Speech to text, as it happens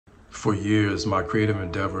For years, my creative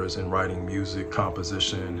endeavors in writing music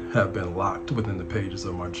composition have been locked within the pages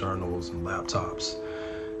of my journals and laptops.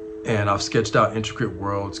 And I've sketched out intricate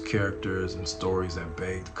worlds, characters, and stories that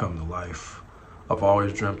beg to come to life. I've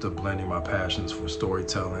always dreamt of blending my passions for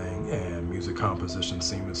storytelling and music composition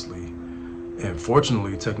seamlessly. And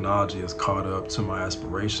fortunately, technology has caught up to my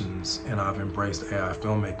aspirations, and I've embraced AI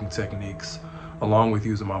filmmaking techniques along with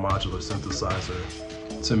using my modular synthesizer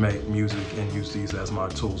to make music and use these as my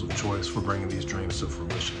tools of choice for bringing these dreams to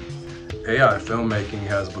fruition. AI filmmaking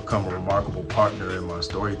has become a remarkable partner in my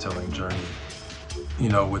storytelling journey.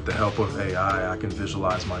 With the help of AI, I can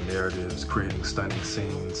visualize my narratives, creating stunning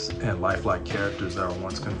scenes and lifelike characters that are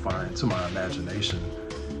once confined to my imagination.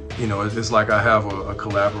 It's like I have a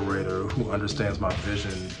collaborator who understands my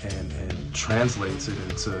vision and translates it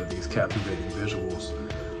into these captivating visuals.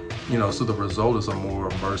 So the result is a more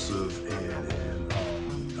immersive and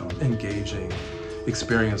engaging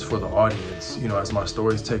experience for the audience. As my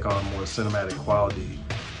stories take on more cinematic quality,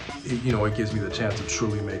 it gives me the chance to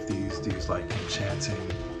truly make these like enchanting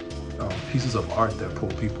pieces of art that pull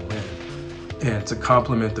people in. And to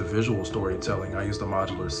complement the visual storytelling, I use the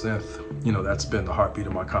modular synth. That's been the heartbeat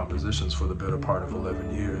of my compositions for the better part of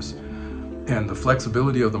 11 years. And the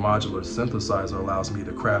flexibility of the modular synthesizer allows me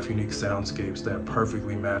to craft unique soundscapes that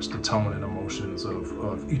perfectly match the tone and emotions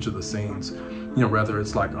of each of the scenes. Whether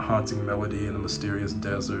it's like a haunting melody in a mysterious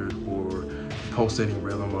desert or pulsating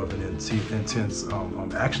rhythm of an intense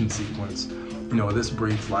action sequence, this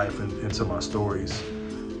breathes life into my stories.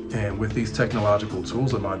 And with these technological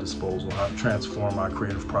tools at my disposal, I've transformed my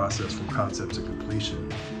creative process from concept to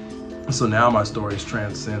completion. So now my stories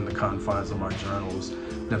transcend the confines of my journals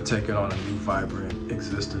and have taken on a new vibrant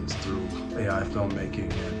existence through AI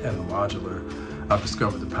filmmaking and the modular. I've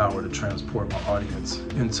discovered the power to transport my audience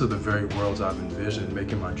into the very worlds I've envisioned,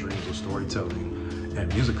 making my dreams of storytelling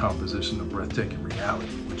and music composition a breathtaking reality,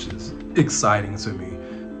 which is exciting to me.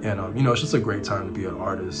 And it's just a great time to be an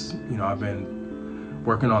artist. I've been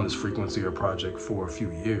working on this Frequenseer project for a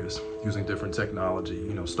few years using different technology.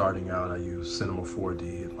 Starting out, I used Cinema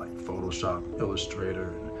 4D and like Photoshop, Illustrator,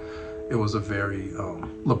 and it was a very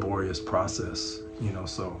laborious process.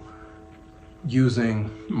 So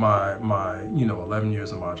using my 11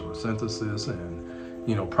 years of modular synthesis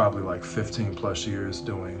and probably like 15 plus years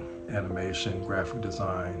doing animation, graphic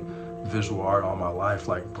design, visual art all my life,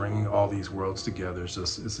 like bringing all these worlds together it's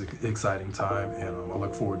an exciting time. And I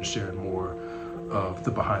look forward to sharing more of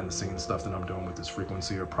the behind the scenes stuff that I'm doing with this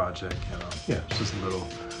Frequenceer project. And yeah, it's just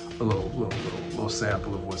a little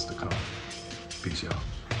sample of what's to come. Peace, y'all.